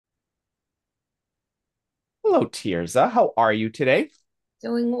Hello, Tirzah. How are you today?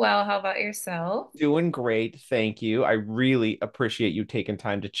 Doing well. How about yourself? Doing great, thank you. I really appreciate you taking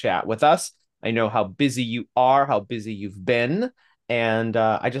time to chat with us. I know how busy you are, how busy you've been, and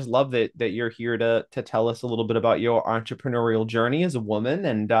I just love that you're here to tell us a little bit about your entrepreneurial journey as a woman.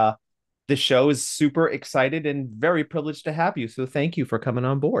 And the show is super excited and very privileged to have you. So thank you for coming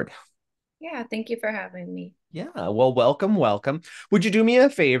on board. Yeah, thank you for having me. Yeah, well, welcome, welcome. Would you do me a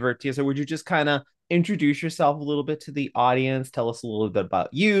favor, Tia? So would you just kind of introduce yourself a little bit to the audience, tell us a little bit about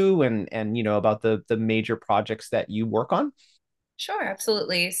you and about the major projects that you work on? Sure,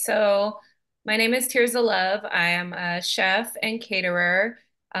 absolutely. So, my name is Tirzah Love. I am a chef and caterer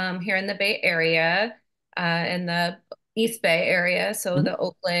here in the Bay Area, in the East Bay area, so Mhm. the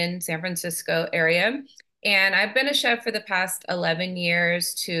Oakland, San Francisco area. And I've been a chef for the past 11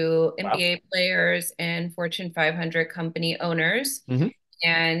 years to Wow. NBA players and Fortune 500 company owners. Hmm.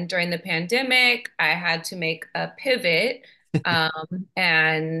 And during the pandemic, I had to make a pivot.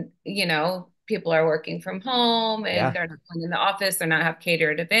 And, people are working from home and Yeah, they're not going in the office. They're not have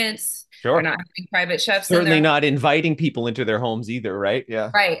catered events. They're sure. not having private chefs in Certainly their not inviting people into their homes either, right?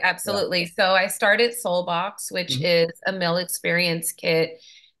 Yeah. Right, Yeah. absolutely. So I started Soulbox, which Mhm. is a meal experience kit,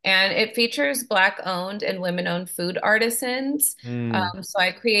 and it features Black-owned and women-owned food artisans. Mm. So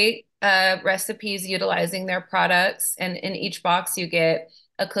I create recipes utilizing their products, and in each box you get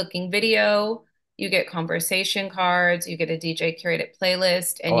a cooking video, you get conversation cards, you get a DJ curated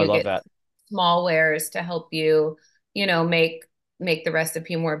playlist, Oh, and I you love get that. small wares to help you, make the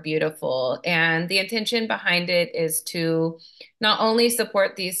recipe more beautiful. And the intention behind it is to not only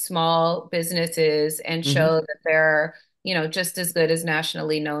support these small businesses and Hmm. show that they're, just as good as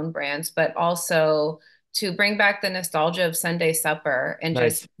nationally known brands, but also to bring back the nostalgia of Sunday supper and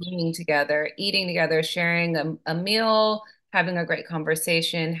Nice. just being together, eating together, sharing a meal, having a great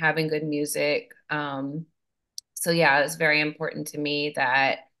conversation, having good music. So yeah, it's very important to me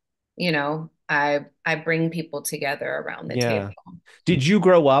that, I bring people together around the table. Yeah. Did you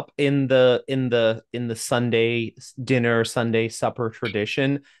grow up in the Sunday dinner, Sunday supper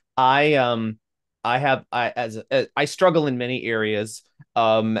tradition? I I have I as I struggle in many areas.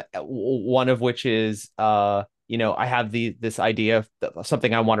 One of which is I have this idea of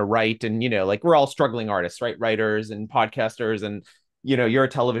something I want to write, and like we're all struggling artists, right? Writers and podcasters, and you're a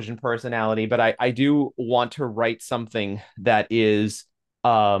television personality, but I do want to write something that is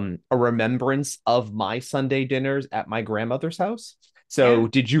a remembrance of my Sunday dinners at my grandmother's house. Yeah. So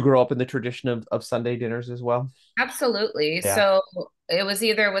did you grow up in the tradition of Sunday dinners as well? Absolutely. Yeah. So it was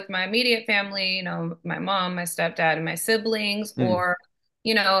either with my immediate family, my mom, my stepdad, and my siblings, Mm, or,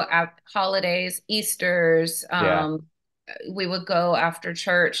 at holidays, Easter's, yeah. we would go after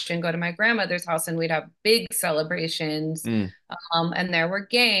church and go to my grandmother's house and we'd have big celebrations. Mm, And there were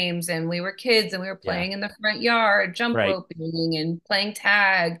games and we were kids and we were yeah. playing in the front yard, jump Right. roping and playing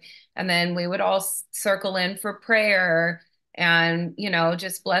tag. And then we would all circle in for prayer and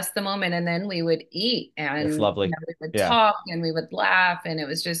just bless the moment, and then we would eat It's and lovely. we would Yeah. talk and we would laugh, and it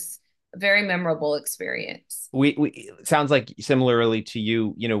was just a very memorable experience. We it sounds like similarly to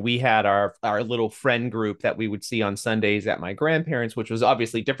you, we had our little friend group that we would see on Sundays at my grandparents, which was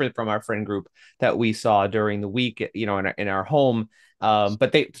obviously different from our friend group that we saw during the week, in our home.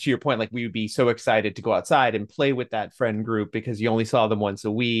 But to your point, like we would be so excited to go outside and play with that friend group because you only saw them once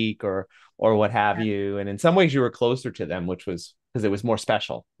a week or what have Yeah, you. And in some ways you were closer to them, which was because it was more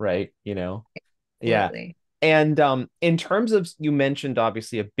special, right? Yeah. absolutely. And in terms of, you mentioned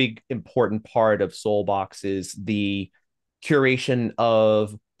obviously a big important part of Soulbox is the curation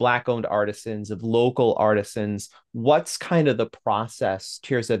of Black owned artisans, of local artisans. What's kind of the process,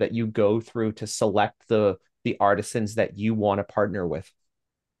 Tirza, that you go through to select the artisans that you want to partner with?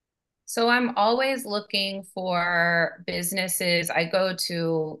 So I'm always looking for businesses. I go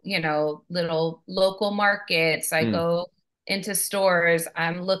to, little local markets. I Mm, go into stores.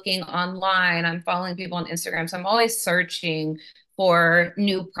 I'm looking online. I'm following people on Instagram. So I'm always searching for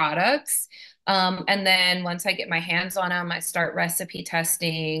new products. And then once I get my hands on them, I start recipe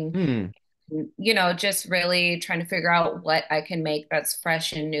testing, mm, just really trying to figure out what I can make that's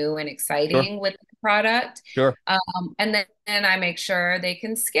fresh and new and sure, exciting with the product. sure. And then I make sure they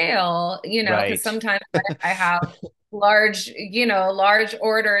can scale, because Right. sometimes I have large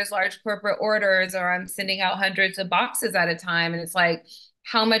orders, large corporate orders, or I'm sending out hundreds of boxes at a time. And it's like,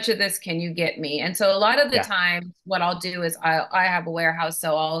 how much of this can you get me? And so a lot of the Yeah. time, what I'll do is I have a warehouse,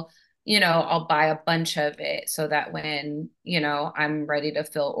 so I'll I'll buy a bunch of it so that when, I'm ready to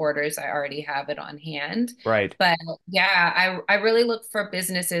fill orders, I already have it on hand. Right. But yeah, I really look for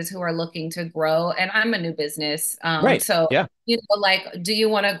businesses who are looking to grow, and I'm a new business. Right. So, Yeah. like, do you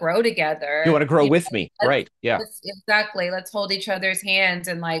want to grow You want together? to grow with me. Let's, Right. Yeah. exactly. Let's hold each other's hands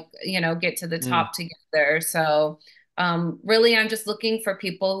and like, get to the Mm, top together. So, really, I'm just looking for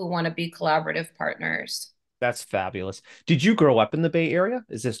people who want to be collaborative partners. that's fabulous. Did you grow up in the Bay Area?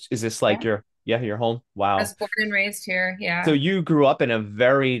 Is this like Yeah. your, yeah, your home? I Wow. was born and raised here. So Yeah. you grew up in a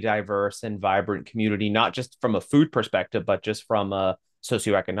very diverse and vibrant community, not just from a food perspective, but just from a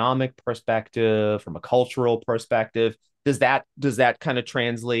socioeconomic perspective, from a cultural perspective. Does that kind of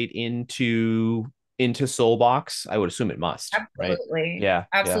translate into Soulbox? I would assume it must, right? Absolutely. Yeah,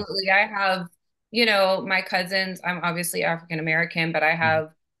 yeah. Absolutely. I have, my cousins, I'm obviously African American, but I Mhm. have,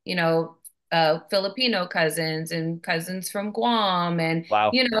 Filipino cousins and cousins from Guam and,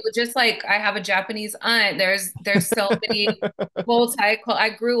 Wow. just like I have a Japanese aunt. There's so many I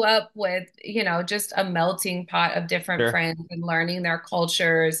grew up with, just a melting pot of different Sure. friends and learning their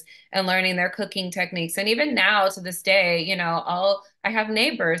cultures and learning their cooking techniques. And even now to this day, I have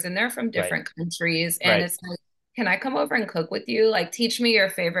neighbors and they're from Right. different countries. And Right. it's like, can I come over and cook with you? Like, teach me your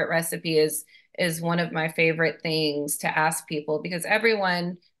favorite recipe is one of my favorite things to ask people because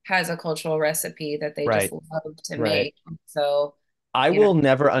everyone has a cultural recipe that they just Right. love to Right. make. So, I you know, will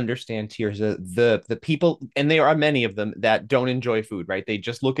never understand Tirzah, the people, and there are many of them that don't enjoy food, right? They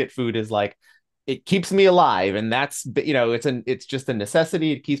just look at food as like it keeps me alive, and that's it's just a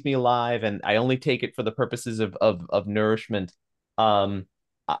necessity. It keeps me alive, and I only take it for the purposes of nourishment.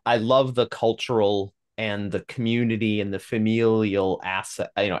 I love the cultural and the community and the familial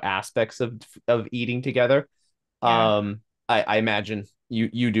aspects of eating together. yeah. I imagine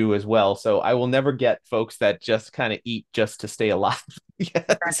you do as well. So I will never get folks that just kind of eat just to stay alive.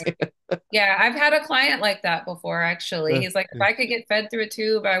 Yes. Right. Yeah, I've had a client like that before, actually. He's like, if I could get fed through a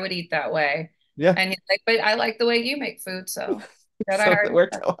tube, I would eat that way. Yeah. And he's like, but I like the way you make food, so that I So that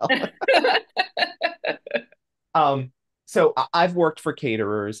works out well. already. Um, so I've worked for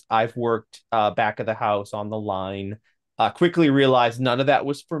caterers. I've worked back of the house on the line. Quickly realized none of that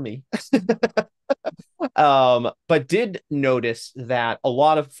was for me. But did notice that a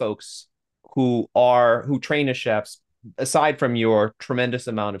lot of folks who train as chefs, aside from your tremendous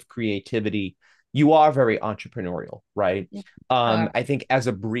amount of creativity, you are very entrepreneurial, right? Oh, I think as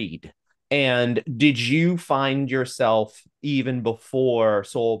a breed. And did you find yourself even before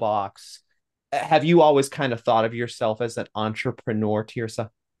Soulbox? Have you always kind of thought of yourself as an entrepreneur, Tirsa?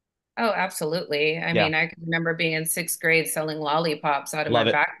 oh, absolutely. I Yeah, mean, I can remember being in sixth grade selling lollipops out of my love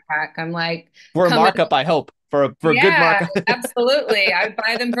it. backpack. I'm like, For a come markup, I hope. For a good yeah, markup. absolutely. I'd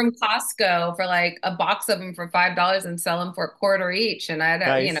buy them from Costco for like a box of them for $5 and sell them for a quarter each. And I'd,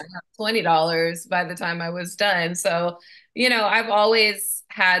 Nice. have $20 by the time I was done. So, I've always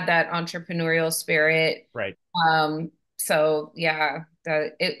had that entrepreneurial spirit. Right. So yeah,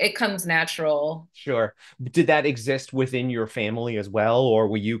 it comes natural. Sure. Did that exist within your family as well, or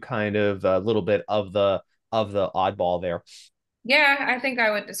were you kind of a little bit of the oddball there? Yeah, I think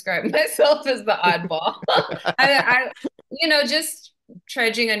I would describe myself as the oddball. Just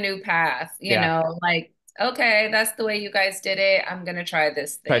trudging a new path, Yeah. like, okay, that's the way you guys did it. I'm gonna try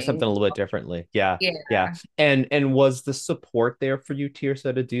this Try thing. something a little bit differently. Yeah. Yeah, Yeah. And was the support there for you,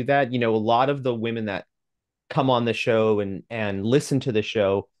 Tirsa, to do that? A lot of the women that come on the show and listen to the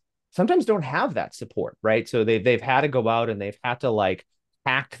show sometimes don't have that support, right? So they've had to go out and they've had to like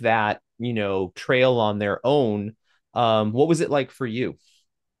hack that, trail on their own. What was it like for you?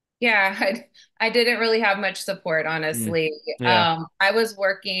 yeah. I didn't really have much support, Mm, honestly. yeah. I was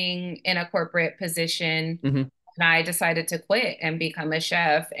working in a corporate position Hmm. and I decided to quit and become a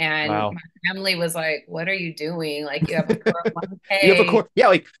chef. And Wow. my family was like, "What are you doing? Like, you have a You have a 401k." core, yeah,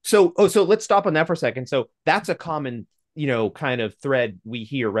 like so let's stop on that for a second. So that's a common, kind of thread we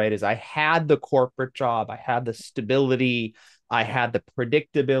hear, right? Is I had the corporate job, I had the stability, I had the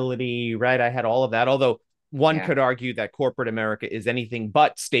predictability, right? I had all of that. Although one Yeah. could argue that corporate America is anything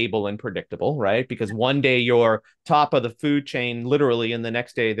but stable and predictable, right? Because one day you're top of the food chain, literally, and the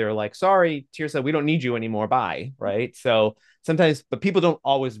next day they're like, sorry, Tirsa, we don't need you anymore. Bye. Right. So sometimes, but people don't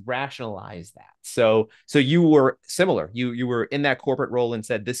always rationalize that. So you were similar. You were in that corporate role and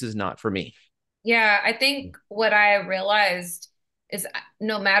said, this is not for me. Yeah, I think what I realized is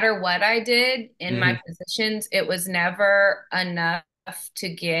no matter what I did in my Hmm. positions, it was never enough to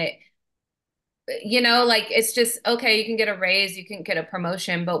get, like it's just okay, you can get a raise, you can get a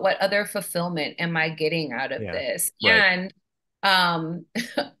promotion, but what other fulfillment am I getting out of Yeah. this? Right. And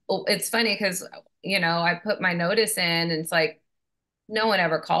it's funny because, I put my notice in and it's like no one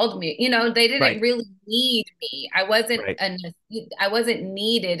ever called me. They didn't Right. really need me. Right. I wasn't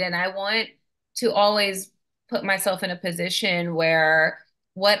needed, and I want to always put myself in a position where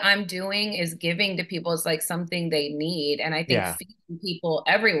what I'm doing is giving to people is like something they need. And I think Yeah. feeding people,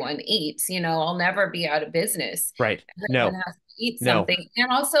 everyone eats, I'll never be out of business. Right. Everyone No. has to eat No. something.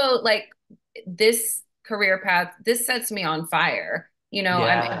 And also like this career path, this sets me on fire. I'm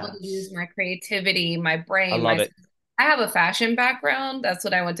able to use Yes. my creativity, my I brain, love it. I have a fashion background. That's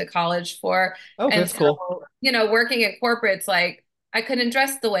what I went to college for. Oh, And that's cool. so, working at corporates, like I couldn't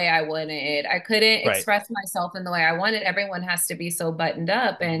dress the way I wanted. I couldn't Right. express myself in the way I wanted. Everyone has to be so buttoned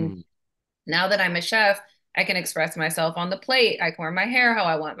up. And Mhm. now that I'm a chef, I can express myself on the plate. I can wear my hair how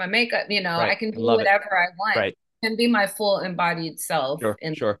I want, my makeup, I Right. can I do love it. whatever I want Right. and be my full embodied self Sure.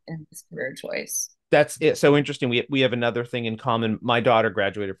 in Sure. this career choice. That's it. So interesting. We have another thing in common. My daughter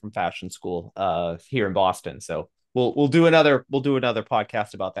graduated from fashion school here in Boston. So we'll do another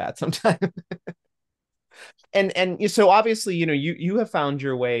podcast about that sometime. And so obviously, you have found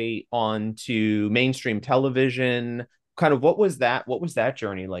your way onto mainstream television. Kind of what was that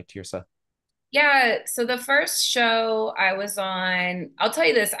journey like, Tirsa? Yeah, so the first show I was on, I'll tell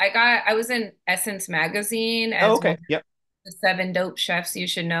you this, I was in Essence magazine Oh, as one okay. of Yep. the seven dope chefs you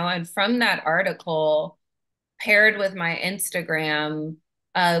should know. And from that article, paired with my Instagram,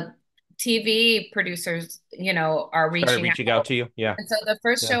 uh, TV producers, are Started reaching reaching out out. to you. Yeah. And so the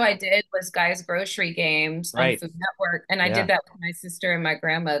first Yeah. show I did was Guys Grocery Games on Right. Food Network. And I did Yeah. that with my sister and my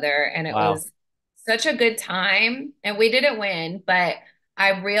grandmother. And it Wow. was such a good time. And we didn't win, but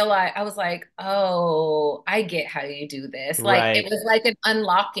I realized, I was like, oh, I get how you do this. Like it Right. was like an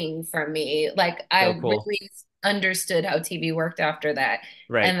unlocking for me. Like So I cool. really understood how TV worked after that.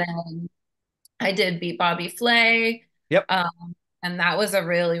 Right. And then I did Beat Bobby Flay. Yep. And that was a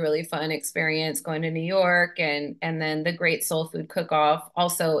really, really fun experience going to New York. And then the Great Soul Food Cook-Off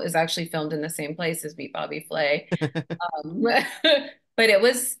also is actually filmed in the same place as Beat Bobby Flay. But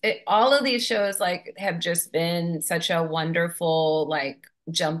all of these shows like have just been such a wonderful like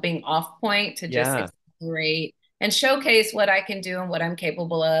jumping off point to just Yeah. explorate and showcase what I can do and what I'm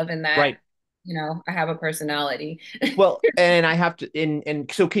capable of, and that, Right. I have a personality. Well, and I have to,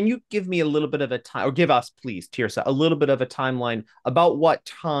 and so can you give me a little bit of a time, or give us, please, Tirsa, a little bit of a timeline about what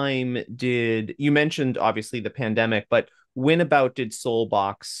time did you mentioned, obviously, the pandemic, but when about did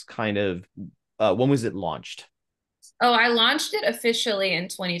Soulbox kind of, when was it launched? Oh, I launched it officially in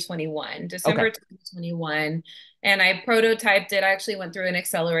 2021, Okay. December 2021, and I prototyped it. I actually went through an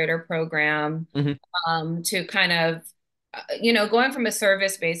accelerator program Hmm. to kind of, going from a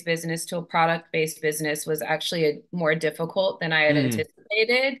service-based business to a product-based business was actually more difficult than I had Mm.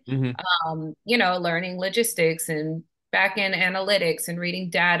 anticipated. Hmm. Learning logistics and back-end analytics and reading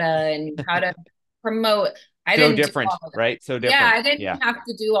data and how to promote. I So didn't do all different, of that. right? So Yeah, different. I didn't Yeah. have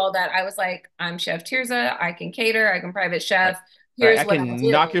to do all that. I was like, I'm Chef Tirzah. I can cater. I can private Right. chef. Right. I Here's what I can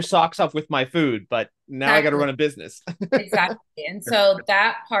do. knock your socks off with my food, but now I got to Exactly. run a business. Exactly. And so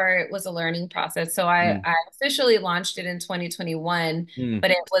that part was a learning process. So Mm. I officially launched it in 2021, Mm.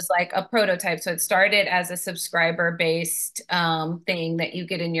 but it was like a prototype. So it started as a subscriber based thing that you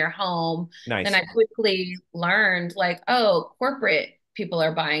get in your home. Then Nice. I quickly learned like, oh, corporate people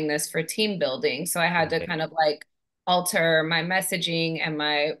are buying this for team building. So I had to Right. kind of like alter my messaging and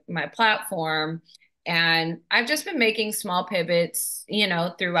my platform. And I've just been making small pivots,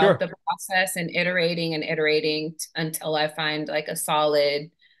 throughout Sure. the process and iterating until I find like a solid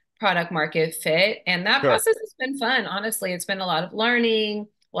product market fit. And that Sure. process has been fun. Honestly, it's been a lot of learning,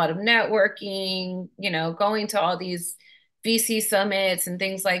 a lot of networking, going to all these VC summits and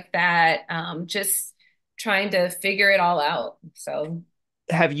things like that. Just trying to figure it all out. So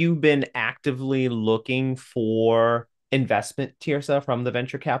Have you been actively looking for investment, Tirsa, from the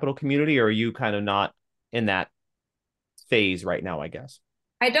venture capital community, or are you kind of not in that phase right now, I guess?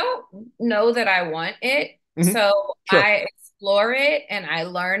 I don't know that I want it. Hmm. So Sure. I explore it and I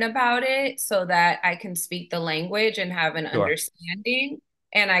learn about it so that I can speak the language and have an Sure. understanding,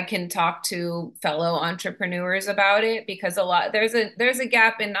 and I can talk to fellow entrepreneurs about it, because there's a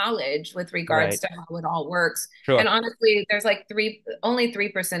gap in knowledge with regards Right. to how it all works. And Sure. honestly, there's like only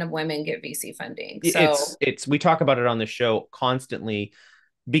 3% of women get VC funding. So It's we talk about it on the show constantly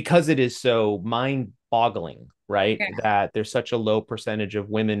because it is so mind-boggling, right? yeah, That there's such a low percentage of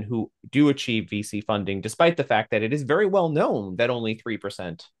women who do achieve VC funding, despite the fact that it is very well known that only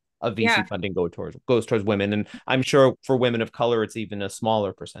 3% of VC yeah. funding goes towards women. And I'm sure for women of color, it's even a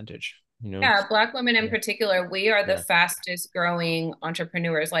smaller percentage, you know? Yeah, Black women in Yeah. particular, we are the Yeah. fastest growing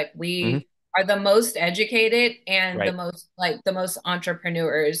entrepreneurs. Like Hmm. we are the most educated and Right. the most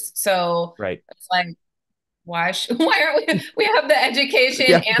entrepreneurs. So Right. it's like why aren't we have the education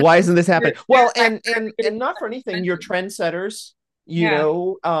Yeah, and why isn't this the happening? Well, marketing and not for anything, you're trendsetters, yeah,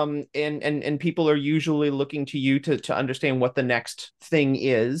 and people are usually looking to you to understand what the next thing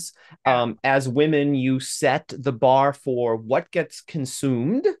is. yeah, As women, you set the bar for what gets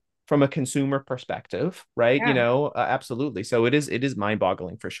consumed from a consumer perspective, right? yeah. Absolutely. So it is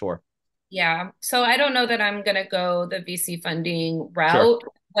mind-boggling for sure. Yeah. So I don't know that I'm going to go the VC funding Sure. route.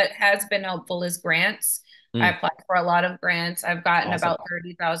 What has been helpful is grants. I Mm, applied for a lot of grants. I've gotten awesome. about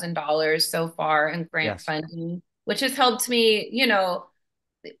 $30,000 so far in grant Yes. funding, which has helped me,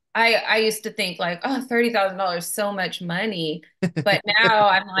 I used to think like, oh, $30,000, so much money. But now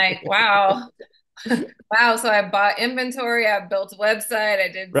I'm like, wow, wow. So I bought inventory, I built a website, I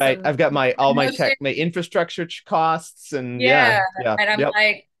did Right. some I've got my all my promotion. tech, my infrastructure costs, and yeah, Yeah. yeah, And yep.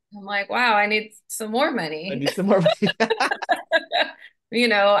 I'm like, wow, I need some more I money. need some more money.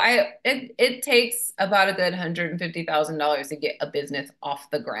 It takes about a good $150,000 to get a business off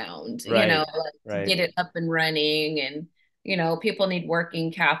the ground, Right. like to Right. get it up and running, and people need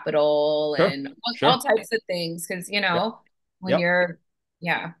working capital Sure. and all Sure. types of things because Yep. when Yep. you're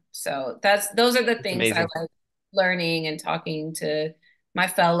yeah, so those are the It's things I amazing. like learning and talking to my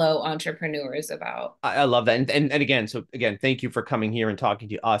fellow entrepreneurs about. I love that. And again, so again, thank you for coming here and talking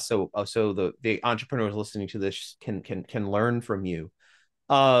to us. So the entrepreneurs listening to this can learn from you.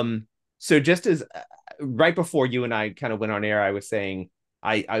 Um, so just as right before you and I kind of went on air, I was saying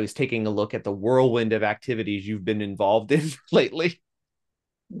I was taking a look at the whirlwind of activities you've been involved in lately,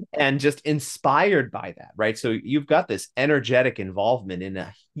 and just inspired by that, right? So you've got this energetic involvement in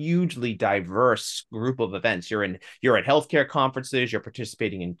a hugely diverse group of events. You're at healthcare conferences, you're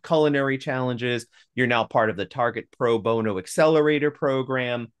participating in culinary challenges, you're now part of the Target Pro Bono Accelerator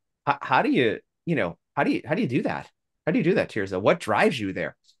program. How do you do that? How do you do that, Tirzah? What drives you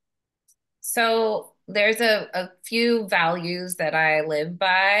there? So there's a few values that I live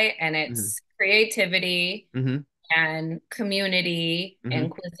by, and Mm-hmm. it's creativity Mm-hmm. and community and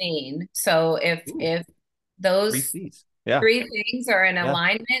Mm-hmm. cuisine. So Ooh, if three those C's. Yeah. three things are in Yeah.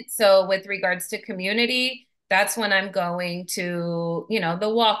 alignment. So with regards to community, that's when I'm going to, the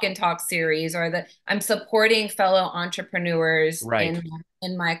walk and talk series or I'm supporting fellow entrepreneurs Right.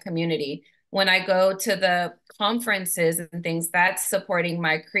 in my community. When I go to the conferences and things, that's supporting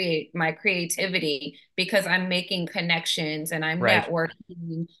my creativity because I'm making connections and I'm Right.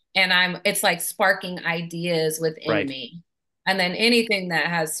 networking and it's like sparking ideas within Right. me. And then anything that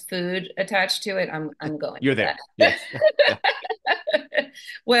has food attached to it, I'm going You're to there. that. Yes. Yeah. Yeah.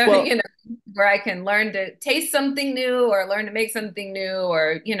 Where Well, where I can learn to taste something new or learn to make something new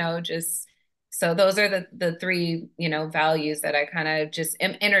or just so those are the three values that I kind of just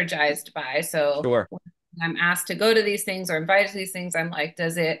am energized by. So sure. when I'm asked to go to these things or invited to these things, I'm like,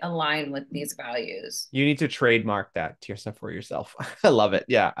 does it align with these values? You need to trademark that to yourself for yourself. I love it.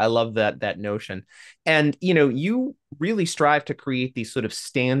 Yeah, I love that notion. And you really strive to create these sort of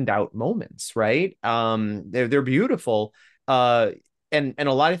standout moments, right? They're beautiful. And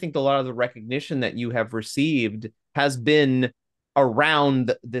I think a lot of the recognition that you have received has been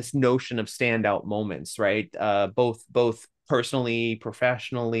around this notion of standout moments, right? Both personally,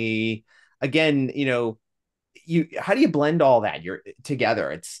 professionally. Again, you how do you blend all that you're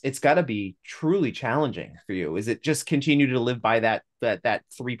together? It's got to be truly challenging for you. Is it just continue to live by that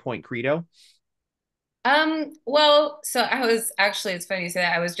 3 point credo? Well, so I was actually, it's funny you say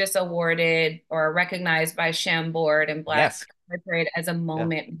that. I was just awarded or recognized by Chambord and Black Yes. Parade as a Yeah.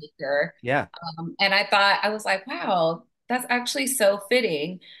 moment maker. Yeah. And I was like, wow, that's actually so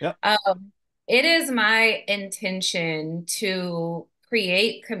fitting. Yep. It is my intention to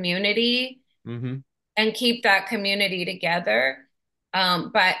create community Mm-hmm. and keep that community together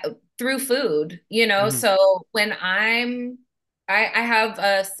but through food, Mm-hmm. so when I have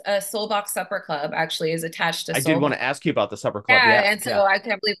a soul box supper club actually is attached to I did soul want box. to ask you about the supper club. Yeah, Yeah. and Yeah. so I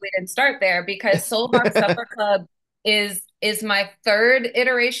can't believe we didn't start there because soul box supper club is my third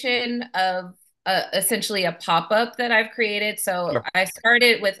iteration of essentially a pop-up that I've created. So Sure. I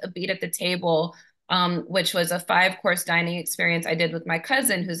started with a beat at the table, which was a 5-course dining experience I did with my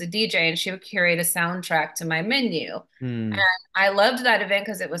cousin who's a DJ, and she would curate a soundtrack to my menu. And Mm, I loved that event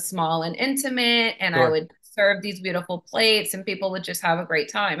because it was small and intimate, and I sure. would serve these beautiful plates, and people would just have a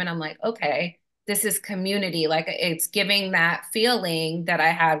great time. And I'm like, okay, this is community. Like it's giving that feeling that I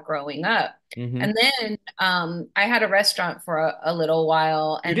had growing up. Mm-hmm. And then I had a restaurant for a little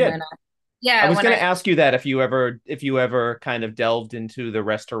while, You and did. I yeah, was when going to ask you that if you ever kind of delved into the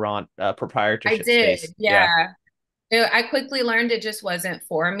restaurant I proprietorship space. did, Yeah. yeah. I quickly learned it just wasn't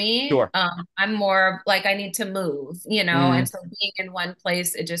for me. Sure. I'm more like I need to move, and Mm, so being in one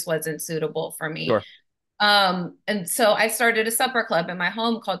place, it just wasn't suitable for me. sure. And so I started a supper club in my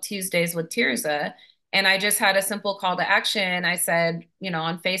home called Tuesdays with Tirzah. And I just had a simple call to action. I said,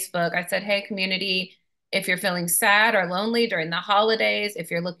 on Facebook, I said, hey, community, if you're feeling sad or lonely during the holidays,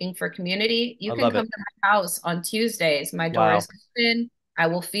 if you're looking for community, I you can love come it. to my house on Tuesdays. My door is Wow. open. I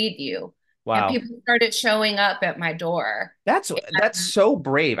will feed you. And Wow. people started showing up at my door. That's so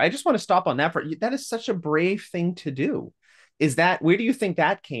brave. I just want to stop on that for that is such a brave thing to do. Is that where do you think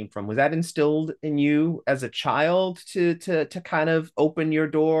that came from? Was that instilled in you as a child to kind of open your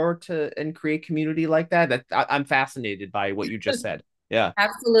door to and create community like that? I'm fascinated by what you just said. Yeah.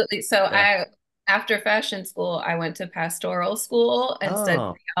 Absolutely. So Yeah. after fashion school, I went to pastoral school and studied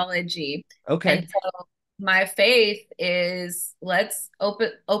Oh, theology. And okay. so my faith is let's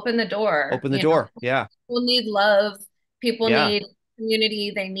open the door. Open the door. Yeah. People need love. People Yeah. need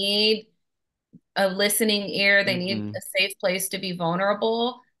community. They need a listening ear. They need Mm-mm. a safe place to be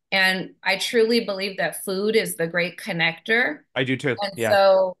vulnerable. And I truly believe that food is the great connector. I do too. And Yeah.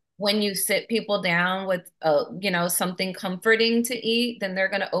 so when you sit people down with something comforting to eat, then they're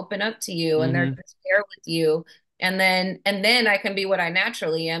going to open up to you and they're Hmm. going to share with you. And then I can be what I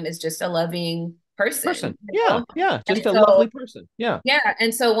naturally am, is just a loving Person. person, Yeah. Yeah. And Just a so lovely person. Yeah. yeah,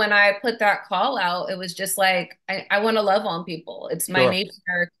 and so when I put that call out, it was just like I want to love on people. It's my Sure.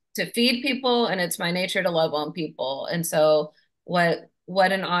 nature to feed people and it's my nature to love on people. And so what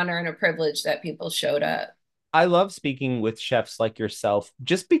an honor and a privilege that people showed up. I love speaking with chefs like yourself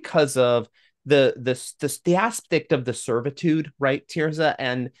just because of the aspect of the servitude, right, Tirza,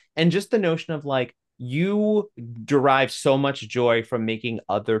 and just the notion of like you derive so much joy from making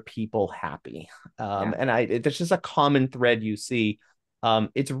other people happy. Yeah. And there's just a common thread you see.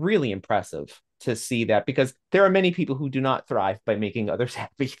 It's really impressive to see that because there are many people who do not thrive by making others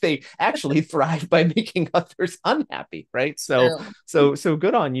happy. They actually thrive by making others unhappy, right? So True. so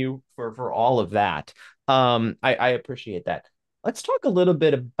good on you for all of that. I appreciate that. Let's talk a little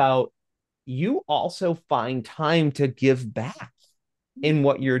bit about you also find time to give back in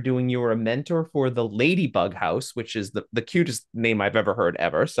what you're doing. You were a mentor for the Ladybug House, which is the cutest name I've ever heard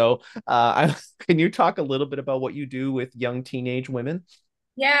ever. So, can you talk a little bit about what you do with young teenage women?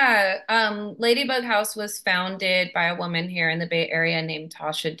 Yeah, Ladybug House was founded by a woman here in the Bay Area named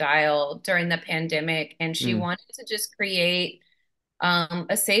Tasha Dial during the pandemic, and she Mm, wanted to just create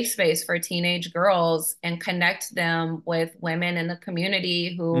a safe space for teenage girls and connect them with women in the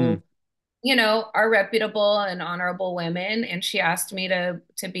community mm. who are reputable and honorable women. And she asked me to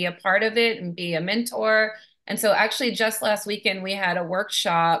be a part of it and be a mentor. And so actually just last weekend we had a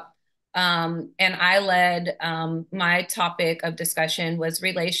workshop, and I led, my topic of discussion was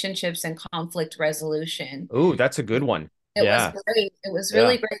relationships and conflict resolution. Oh, that's a good one. It was Yeah, great. It was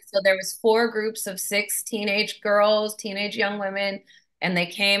really yeah. great. So there was four groups of six teenage girls, teenage young women, and they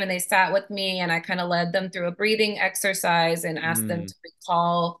came and they sat with me and I kind of led them through a breathing exercise and asked them Mm, to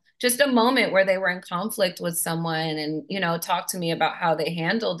recall just a moment where they were in conflict with someone and, talk to me about how they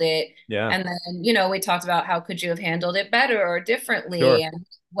handled it. yeah, And then, we talked about how could you have handled it better or differently sure. and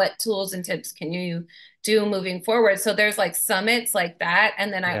what tools and tips can you do moving forward. So there's like summits like that.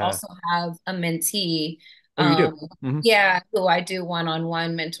 And then I Yeah. also have a mentee. Oh, you do. Um, Hmm. yeah, who I do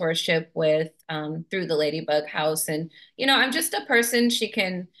one-on-one mentorship with, through the Ladybug House. And, I'm just a person she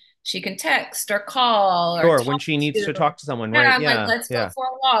can text or call or Sure. When talk she needs to. to talk to someone, Yeah, right? I'm like, Yeah, let's go yeah. for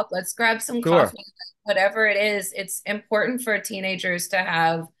a walk, let's grab some Sure. coffee, whatever it is. It's important for teenagers to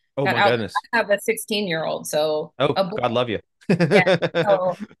have Oh that my outlet. goodness. I have a 16-year-old, so Oh, a boy. God love you. Yeah.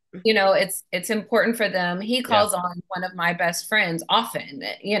 So, it's important for them. He Yeah. calls on one of my best friends often,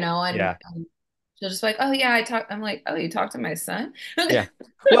 and Yeah. she'll just be like, oh yeah, I'm like, oh, you talked to my son? Yeah.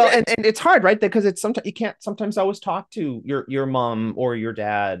 Well, and it's hard, right? Because it's sometimes you can't sometimes always talk to your mom or your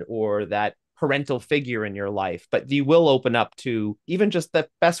dad or that parental figure in your life, but you will open up to even just the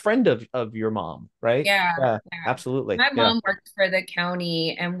best friend of your mom, right? Yeah, Yeah, yeah. absolutely. My Yeah. mom worked for the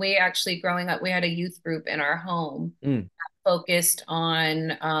county, and we actually, growing up, we had a youth group in our home Mm, focused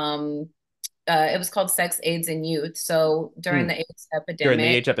on, it was called Sex, AIDS, and Youth. So during mm. the AIDS During the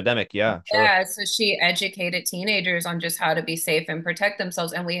epidemic, age epidemic, yeah, sure. yeah, so she educated teenagers on just how to be safe and protect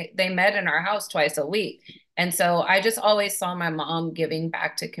themselves. And they met in our house twice a week. And so I just always saw my mom giving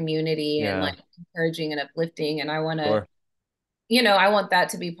back to community and Yeah, like encouraging and uplifting. And sure. I want that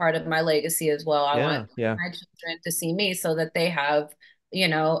to be part of my legacy as well. I want Yeah, yeah. my children to see me so that they have,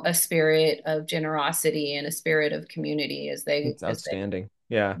 a spirit of generosity and a spirit of community as they It's as they. outstanding.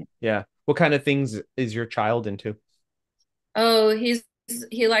 Yeah, yeah. What kind of things is your child into? Oh,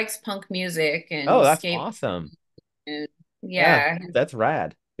 he likes punk music Oh, and that's skate awesome. and Yeah, yeah. that's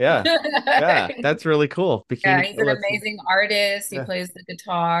rad. Yeah. Yeah, that's really cool. Yeah, Bikini he's an Kill, that's amazing artist. He yeah. plays the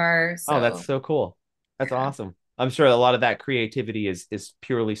guitar. Oh, that's So so cool. That's awesome. I'm sure a lot of that creativity is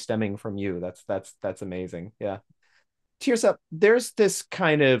purely stemming from you. That's amazing. Yeah. Tears there's this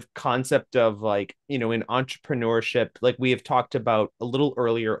kind of concept of like, in entrepreneurship, like we have talked about a little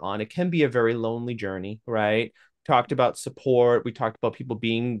earlier on, it can be a very lonely journey, right? Talked about support. We talked about people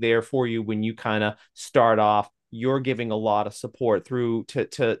being there for you when you kind of start off. You're giving a lot of support through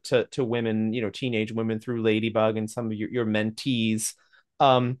to women, teenage women through Ladybug and some of your mentees.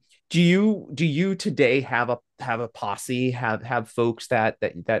 Um, do you today have a posse, have folks that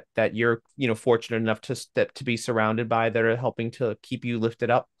you're fortunate enough to be surrounded by that are helping to keep you lifted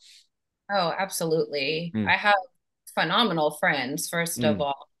up? Oh, absolutely. Mm, I have phenomenal friends, first of mm,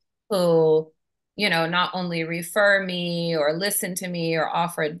 all, who, not only refer me or listen to me or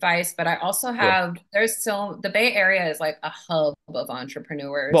offer advice, but I also sure. the Bay Area is like a hub of Well,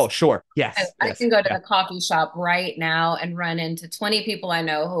 entrepreneurs. sure. I, Yes, I yes. can go to Yeah. the coffee shop right now and run into 20 people I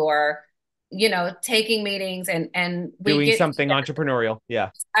know who are, taking meetings and we Doing get something entrepreneurial.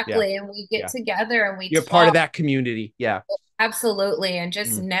 Yeah. Yeah. exactly and we get Yeah. together and we You're part of talk. that community. Yeah. Absolutely. And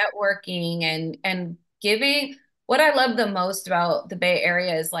just Mm, networking and giving. What I love the most about the Bay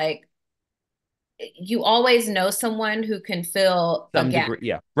Area is like you always know someone who can fill a some gap. degree.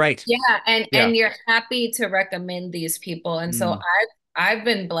 Yeah. Right. Yeah, and Yeah. you're happy to recommend these people. And so Mm, I've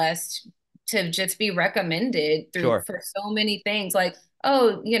been blessed to just be recommended through sure. for so many things. Like,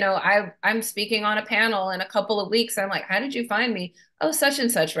 oh, I'm speaking on a panel in a couple of weeks. I'm like, how did you find me? Oh, such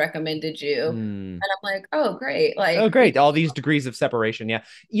and such recommended you. Mm. And I'm like, oh, great. Oh, Like, great. All these degrees of separation. Yeah.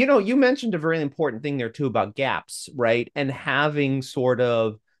 You mentioned a very important thing there too about gaps, right? And having sort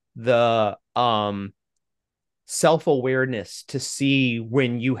of the self-awareness to see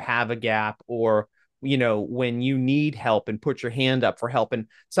when you have a gap or when you need help and put your hand up for help. And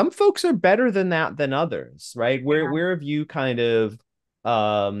some folks are better than that than others, right? Where have you kind of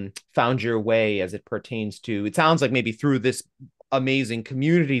found your way as it pertains to, it sounds like maybe through this amazing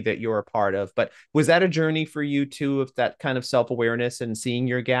community that you're a part of, but was that a journey for you too, of that kind of self-awareness and seeing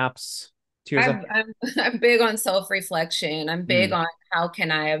your gaps, Tirzah? I'm big on self-reflection. I'm big Mm, on how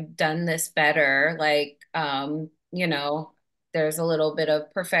can I have done this better? Like, there's a little bit of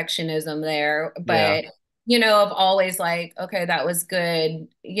perfectionism there, yeah, but I've always like, okay, that was good.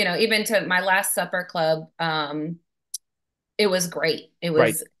 Even to my last supper club, it was great. It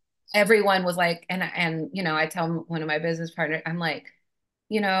right. was everyone was like, and I tell one of my business partners, I'm like,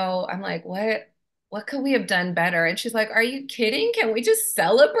 what could we have done better? And she's like, are you kidding? Can we just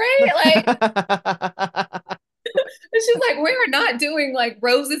celebrate? Like, and she's like, we're not doing like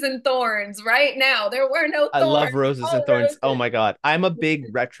roses and thorns right now. There were no I thorns, love roses and all thorns. Oh roses. my God. I'm a big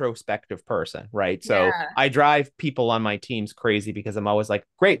retrospective person, right? So Yeah, I drive people on my teams crazy because I'm always like,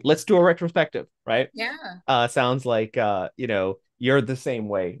 great, let's do a retrospective, right? yeah, Sounds like you're the same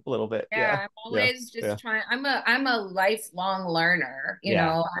way a little bit. Yeah. yeah. I'm Yeah. always Yeah. just trying. I'm a lifelong learner.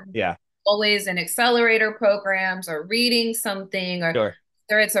 Yeah. I'm Yeah. always in accelerator programs or reading something or Sure.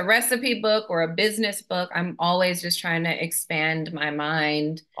 whether it's a recipe book or a business book. I'm always just trying to expand my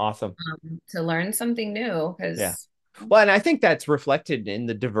mind Awesome. to learn something new Yeah. because Well, and I think that's reflected in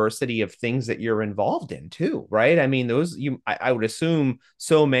the diversity of things that you're involved in too, right? I mean, I would assume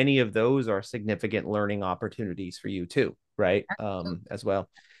so many of those are significant learning opportunities for you too, right? As well.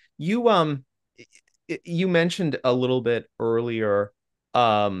 You you mentioned a little bit earlier,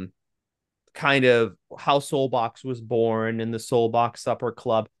 um, kind of how Soulbox was born and the Soulbox Supper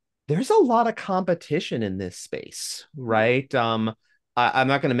Club. There's a lot of competition in this space, right? I'm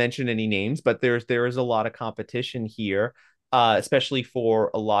not going to mention any names, but there is a lot of competition here, especially for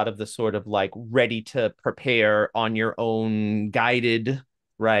a lot of the sort of like ready to prepare on your own guided,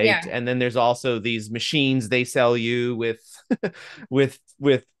 right? yeah, And then there's also these machines they sell you with with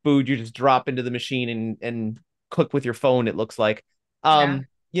food you just drop into the machine and cook with your phone, it looks like. yeah.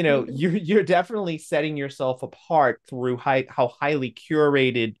 You're definitely setting yourself apart through how highly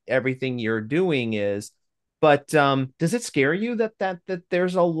curated everything you're doing is. But does it scare you that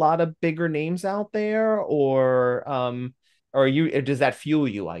there's a lot of bigger names out there, or does that fuel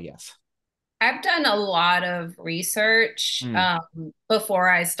you, I guess? I've done a lot of research Mm, before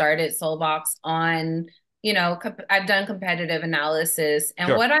I started Soulbox on, I've done competitive analysis. And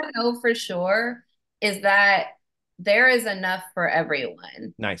sure. what I know for sure is that there is enough for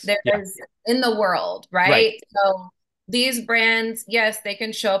everyone. Nice. Yeah. There's in the world, Right. right? So these brands, yes, they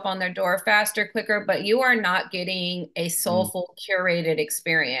can show up on their door faster, quicker, but you are not getting a Mm, soulful, curated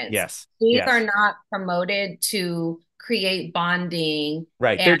experience. yes. These are Yes. not promoted to create bonding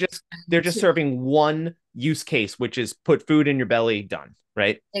Right. and They're just to serving one use case, which is put food in your belly, done,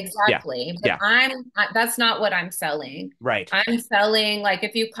 right? Yeah, Exactly. But yeah, that's not what I'm selling. right. I'm selling, like,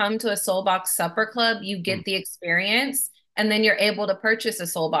 if you come to a soul box supper club, you Mm. get the experience and then you're able to purchase a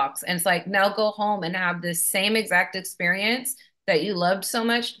soul box. And it's like, now go home and have this same exact experience that you loved so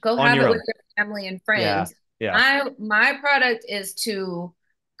much. Go On have your it with own. your family and Yeah, friends. yeah, My product is to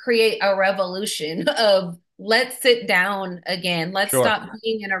create a revolution of let's sit down again. Let's sure. stop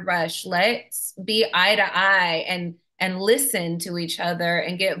being in a rush. Let's be eye to eye and listen to each other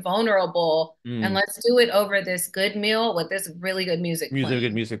and get vulnerable. And Mm. let's do it over this good meal with this really good music Good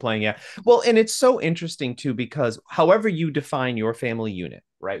playing. music playing, yeah. Well, and it's so interesting too, because however you define your family unit,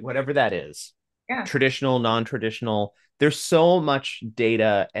 right, whatever that is, Yeah. traditional, non-traditional, there's so much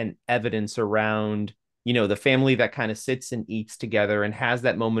data and evidence around, the family that kind of sits and eats together and has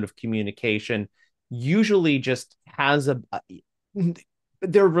that moment of communication, usually just has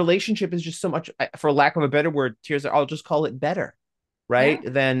their relationship is just so much, for lack of a better word, tears, I'll just call it better, right?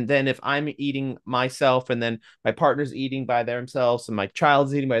 Yeah. Than if I'm eating myself and then my partner's eating by themselves and my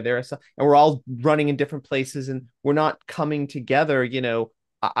child's eating by themselves and we're all running in different places and we're not coming together.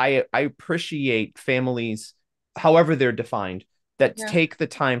 I appreciate families, however they're defined, that Yeah. take the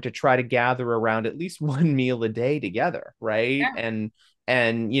time to try to gather around at least one meal a day together, right? Yeah.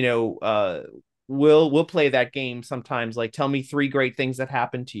 And we'll play that game sometimes, like tell me three great things that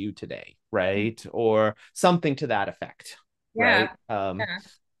happened to you today, right? Or something to that effect, right? Yeah. Yeah.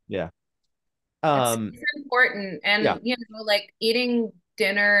 Yeah. It's important. Yeah. And, like eating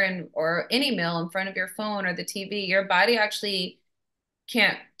dinner and or any meal in front of your phone or the TV, your body actually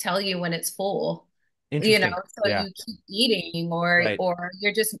can't tell you when it's full, Interesting. so Yeah. you keep eating or Right.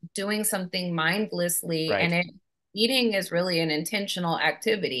 you're just doing something mindlessly Right. and eating is really an intentional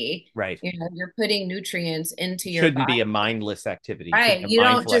activity. Right. You're putting nutrients into It your shouldn't body. be a mindless activity. It should Right. be a You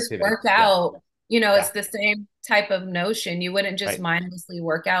don't mindful just activity. work Yeah. out. Yeah. It's the same type of notion. You wouldn't just Right. mindlessly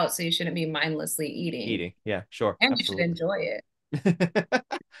work out, so you shouldn't be mindlessly eating. Eating. Yeah. Sure. And you should Absolutely. enjoy it.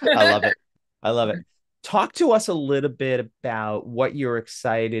 I love it. I love it. Talk to us a little bit about what you're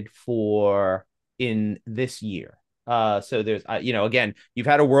excited for in this year. So there's, again, you've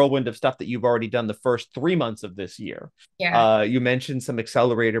had a whirlwind of stuff that you've already done the first 3 months of this year. Yeah. You mentioned some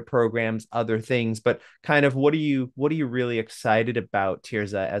accelerator programs, other things, but kind of what are you really excited about,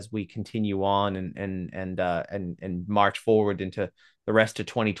 Tirzah, as we continue on and march forward into the rest of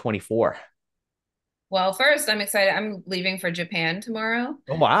 2024? Well, first, I'm excited. I'm leaving for Japan tomorrow.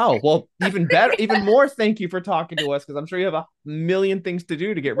 Oh, wow. Well, even better, even more. Thank you for talking to us because I'm sure you have a million things to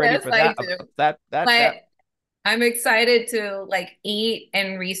do to get ready Yes, for I that. do. That. But I'm excited to like eat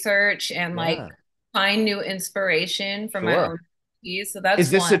and research and like Yeah, find new inspiration for my sure. own recipes. So Is that's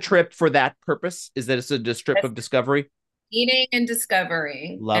this a one. trip for that purpose? Is this a trip That's of discovery? eating and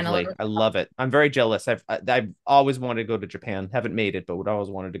discovering and a Lovely. little. I love it. I'm very jealous. I've always wanted to go to Japan. Haven't made it, but would always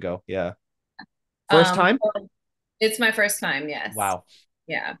wanted to go. Yeah. First time? So it's my first time, yes. Wow.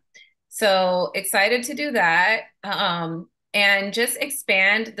 Yeah. So excited to do that. And just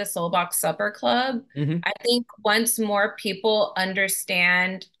expand the Soulbox Supper Club. Hmm. I think once more people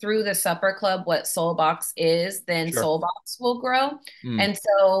understand through the Supper Club what Soulbox is, then Sure. Soulbox will grow. Mm. And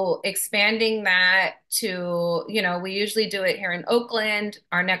so expanding that to, we usually do it here in Oakland.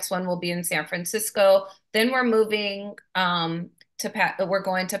 Our next one will be in San Francisco. Then we're moving we're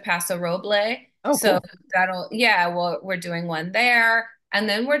going to Paso Roble. Oh, So cool. yeah, well, we're doing one there. And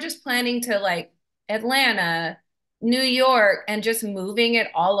then we're just planning to like Atlanta, New York, and just moving it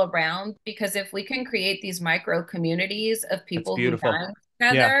all around because if we can create these micro communities of That's people who beautiful. dine Yeah.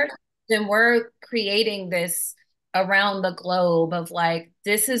 together, then we're creating this around the globe of like,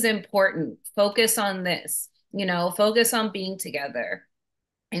 this is important. Focus on this, focus on being together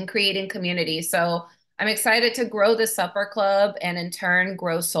and creating community. So I'm excited to grow the supper club and in turn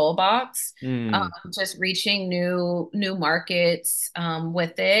grow Soulbox. Mm. Just reaching new markets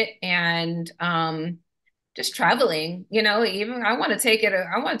with it and just traveling. Even I want to take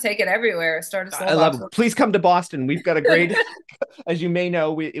it everywhere. Start a I love Soulbox. it. Please come to Boston. We've got a great, as you may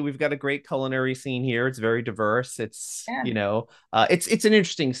know, we've got a great culinary scene here. It's very diverse. Yeah. It's an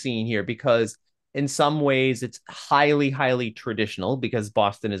interesting scene here because in some ways it's highly, highly traditional because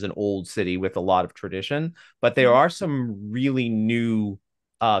Boston is an old city with a lot of tradition, but there Mhm. are some really new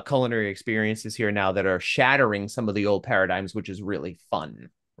culinary experiences here now that are shattering some of the old paradigms, which is really fun.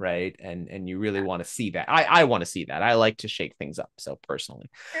 Right. And you really want to see that. I want to see that. I like to shake things up. So personally.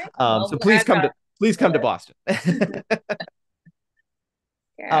 Okay. So Well, please glad come to that. please come to Boston.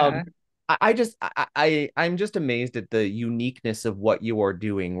 Yeah. um, I'm just amazed at the uniqueness of what you are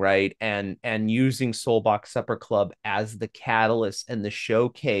doing, right? And using Soulbox Supper Club as the catalyst and the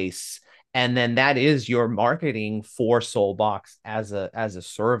showcase and then that is your marketing for Soulbox as a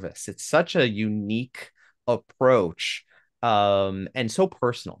service. It's such a unique approach, and so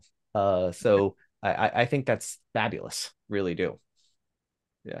personal. So I think that's fabulous. Really do.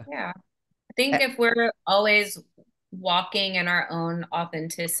 Yeah. Yeah. I think Eh, if we're always walking in our own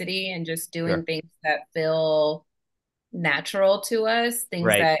authenticity and just doing sure. things that feel natural to us, things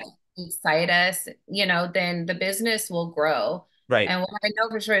Right. that excite us, then the business will grow. Right. And what I know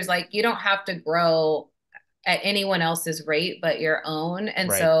for sure is like you don't have to grow at anyone else's rate but your own. And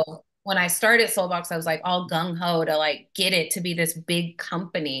Right. so when I started Soulbox, I was like all gung ho to like get it to be this big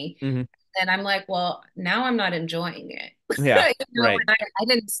company. Hmm. And I'm like, well, now I'm not enjoying it. Yeah. Right. And I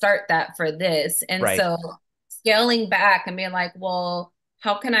didn't start that for this. And Right. so scaling back and being like, well,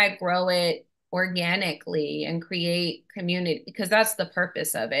 how can I grow it organically and create community? Because that's the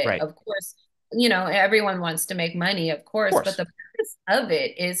purpose of it. Right. Of course, everyone wants to make money, of Of course, but course. the purpose of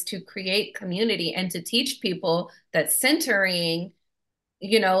it is to create community and to teach people that centering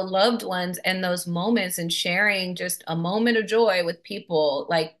loved ones and those moments and sharing just a moment of joy with people,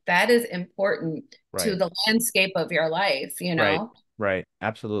 like that is important to Right. the landscape of your life, Right. Right.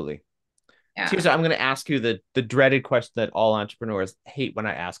 Absolutely. Yeah. Tirzah, I'm going to ask you the dreaded question that all entrepreneurs hate when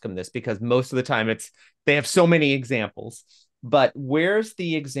I ask them this, because most of the time they have so many examples. But where's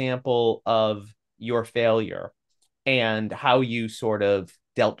the example of your failure and how you sort of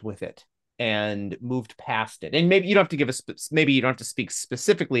dealt with it and moved past it? And maybe you don't have to maybe you don't have to speak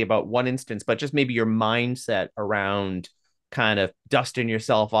specifically about one instance, but just maybe your mindset around kind of dusting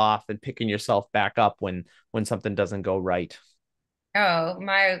yourself off and picking yourself back up when something doesn't go right. Oh,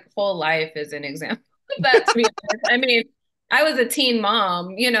 my whole life is an example of that, to be honest. I mean, I was a teen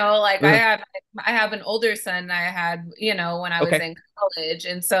mom, like I have an older son I had, when I was Okay. in college.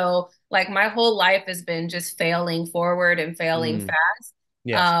 And so like my whole life has been just failing forward and failing Mm, fast.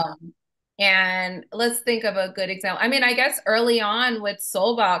 yes. Um, and let's think of a good example. I mean, I guess early on with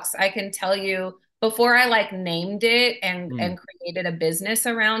Soulbox, I can tell you before I like named it and Mm. and created a business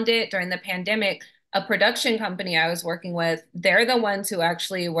around it during the pandemic, a production company I was working with, they're the ones who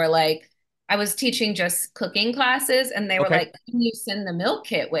actually were like, I was teaching just cooking classes, and they were Okay. like, can you send the meal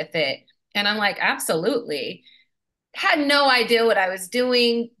kit with it? And I'm like, absolutely. Had no idea what I was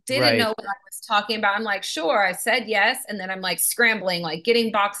doing, didn't know Right. what I was talking about. I'm like, sure. I said yes. And then I'm like scrambling, like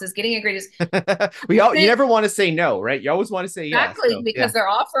getting boxes, getting ingredients. You never want to say no, right? You always want to say yes. Exactly, So because yeah. they're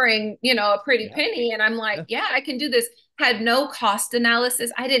offering, a pretty Yeah. penny. And I'm like, Yeah. yeah, I can do this. Had no cost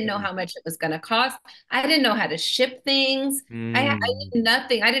analysis. I didn't know Mm. how much it was going to cost. I didn't know how to ship things. I Mm. knew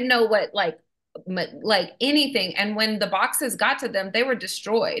nothing. I didn't know what, like anything. And when the boxes got to them, they were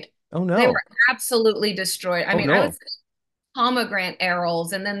destroyed. Oh They were no. absolutely destroyed. I Oh mean, I would no. say pomegranate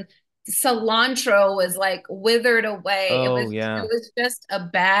arrows, and then cilantro was like withered away. It Oh was, yeah. it was just a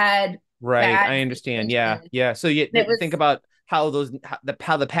bad, Right. bad I understand. Yeah. situation. Yeah. So And it you think was about how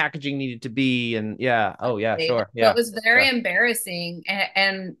the packaging needed to be, and yeah. Oh yeah. Sure. So Yeah. it was very Yeah. embarrassing.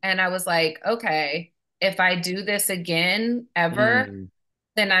 And I was like, okay, if I do this again ever, Mm.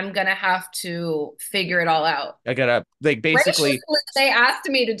 then I'm gonna have to figure it all out. I gotta like Graciously, basically. they asked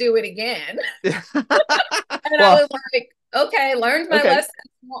me to do it again. And I Well, was like, okay, learned my okay.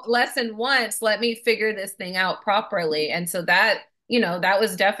 lesson once. Let me figure this thing out properly. And so that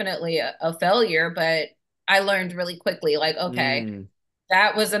was definitely a failure, but I learned really quickly, like, okay, Mm.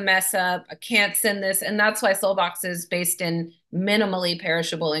 that was a mess up. I can't send this. And that's why Soulbox is based in minimally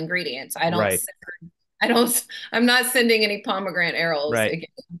perishable ingredients. Right. I'm not sending any pomegranate arrows Right.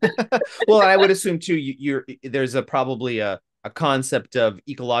 again. Well, I would assume too, there's probably a concept of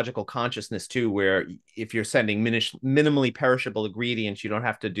ecological consciousness too, where if you're sending minimally perishable ingredients, you don't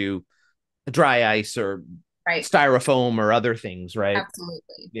have to do dry ice or Right. styrofoam or other things, right?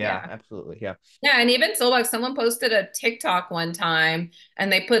 Absolutely. Yeah, Yeah. absolutely. Yeah. Yeah. And even Soulbox, someone posted a TikTok one time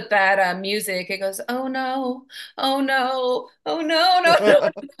and they put that music. It goes, oh no, oh no, oh no, no, no.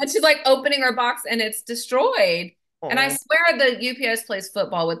 And she's like opening her box and it's destroyed. And I Oh. swear the UPS plays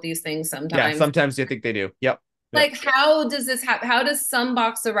football with these things Yeah, sometimes. sometimes you think they do. Yep. Yep. Like, how does this happen? How does some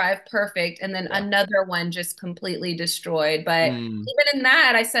box arrive perfect and then Yeah. another one just completely destroyed? But Mm, even in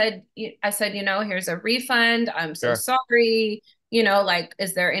that, I said, here's a refund. I'm so sure. sorry. Like,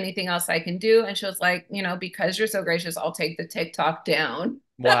 is there anything else I can do? And she was like, because you're so gracious, I'll take the TikTok down.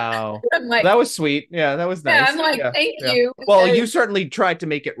 Wow. I'm like, That was sweet. Yeah, that was yeah, I'm nice. like, Yeah. thank Yeah. you. Well, Because you certainly tried to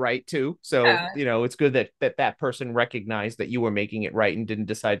make it right too. So, yeah, it's good that person recognized that you were making it right and didn't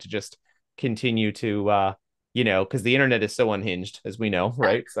decide to just continue to because the internet is so unhinged, as we know,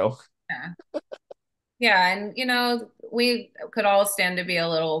 right? So, yeah. Yeah, and we could all stand to be a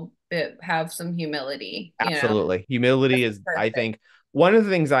little bit have some humility. absolutely. Humility This is is, I think, perfect. one of the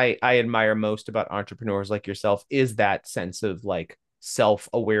things I admire most about entrepreneurs like yourself is that sense of like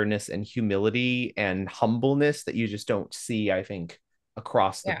self-awareness and humility and humbleness that you just don't see, I think,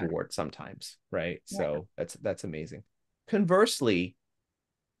 across the Yeah. board sometimes, right? Yeah. So that's amazing. Conversely,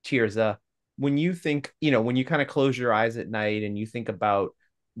 Tirzah, when you think, when you kind of close your eyes at night and you think about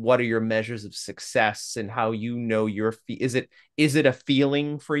what are your measures of success and how is it a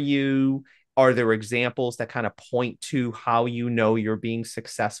feeling for you? Are there examples that kind of point to how you know you're being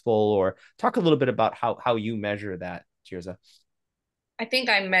successful, or talk a little bit about how you measure that, Tirzah? I think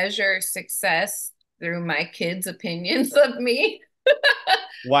I measure success through my kids' opinions of me.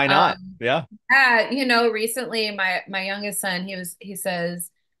 Why not? Um, Yeah. recently my youngest son, he's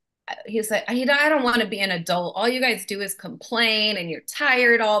like, I don't want to be an adult. All you guys do is complain and you're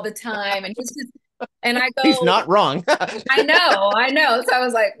tired all the time. And and I He's go, not wrong. I know. So I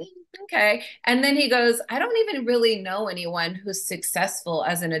was like, okay. And then he goes, I don't even really know anyone who's successful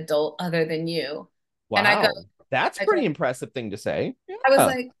as an adult other than you. And Wow. That's I go, pretty impressive thing to say. I was Yeah.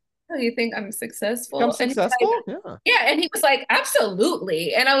 like, oh, you think I'm Become successful? And he's like, successful? Yeah. yeah. And he was like,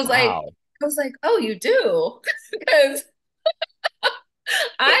 absolutely. And Wow. I was like, oh, you do? Because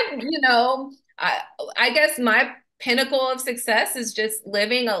I guess my pinnacle of success is just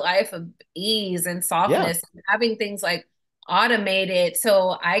living a life of ease and Yeah. softness, and having things like automated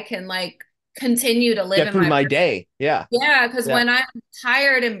so I can like continue to live Get in through my my day. Yeah. yeah, because Yeah. when I'm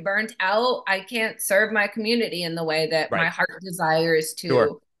tired and burnt out, I can't serve my community in the way that my Right. heart desires Sure.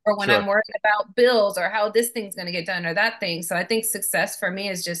 to, or when I'm Sure. worried about bills or how this thing's going to get done or that thing. So I think success for me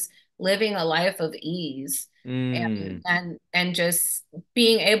is just living a life of ease Mm, and just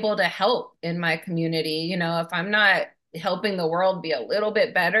being able to help in my community. If I'm not helping the world be a little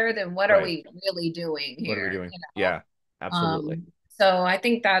bit better, then what are right. we really doing What are we here? doing? Yeah, absolutely. So I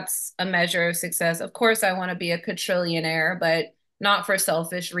think that's a measure of success. Of course, I want to be a quadrillionaire, but not for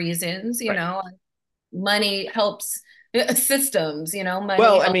selfish reasons. Right. Money helps systems, money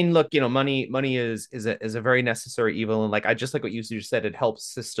Well, I helps. mean, look, money is a very necessary evil, and like I just like what you just said, it helps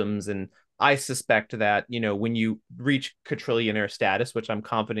systems, and I suspect that when you reach quadrillionaire status, which I'm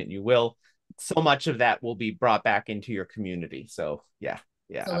confident you will, so much of that will be brought back into your community. So yeah,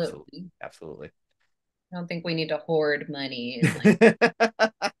 yeah, absolutely, Absolutely. absolutely. I don't think we need to hoard money and like,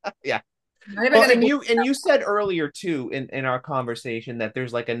 Yeah. I'm not even Well, going to and need you said earlier too in our conversation that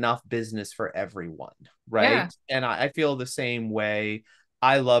there's like enough business for everyone, yeah, right? And I feel the same way.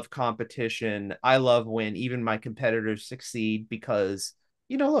 I love competition. I love when even my competitors succeed because,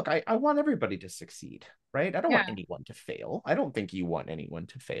 look, I want everybody to succeed, right? I don't want yeah, anyone to fail. I don't think you want anyone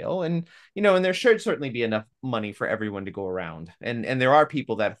to fail. And there should certainly be enough money for everyone to go around. And there are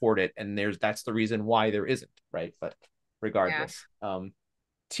people that hoard it, and that's the reason why there isn't, right? But yeah. regardless,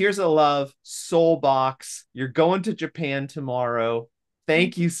 Tears of Love, Soul Box. You're going to Japan tomorrow.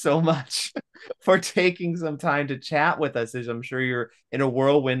 Thank you so much for taking some time to chat with us, as I'm sure you're in a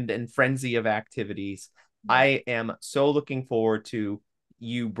whirlwind and frenzy of activities. Yeah. I am so looking forward to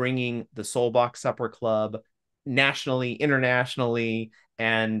you bringing the Soul Box Supper Club nationally, internationally,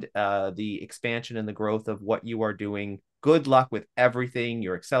 and the expansion and the growth of what you are doing. Good luck with everything,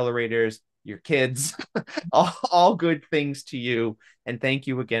 your accelerators, your kids, all good things to you. And thank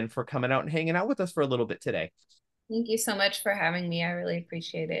you again for coming out and hanging out with us for a little bit today. Thank you so much for having me. I really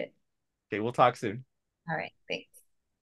appreciate it. Okay, we'll talk soon. All right. Thanks.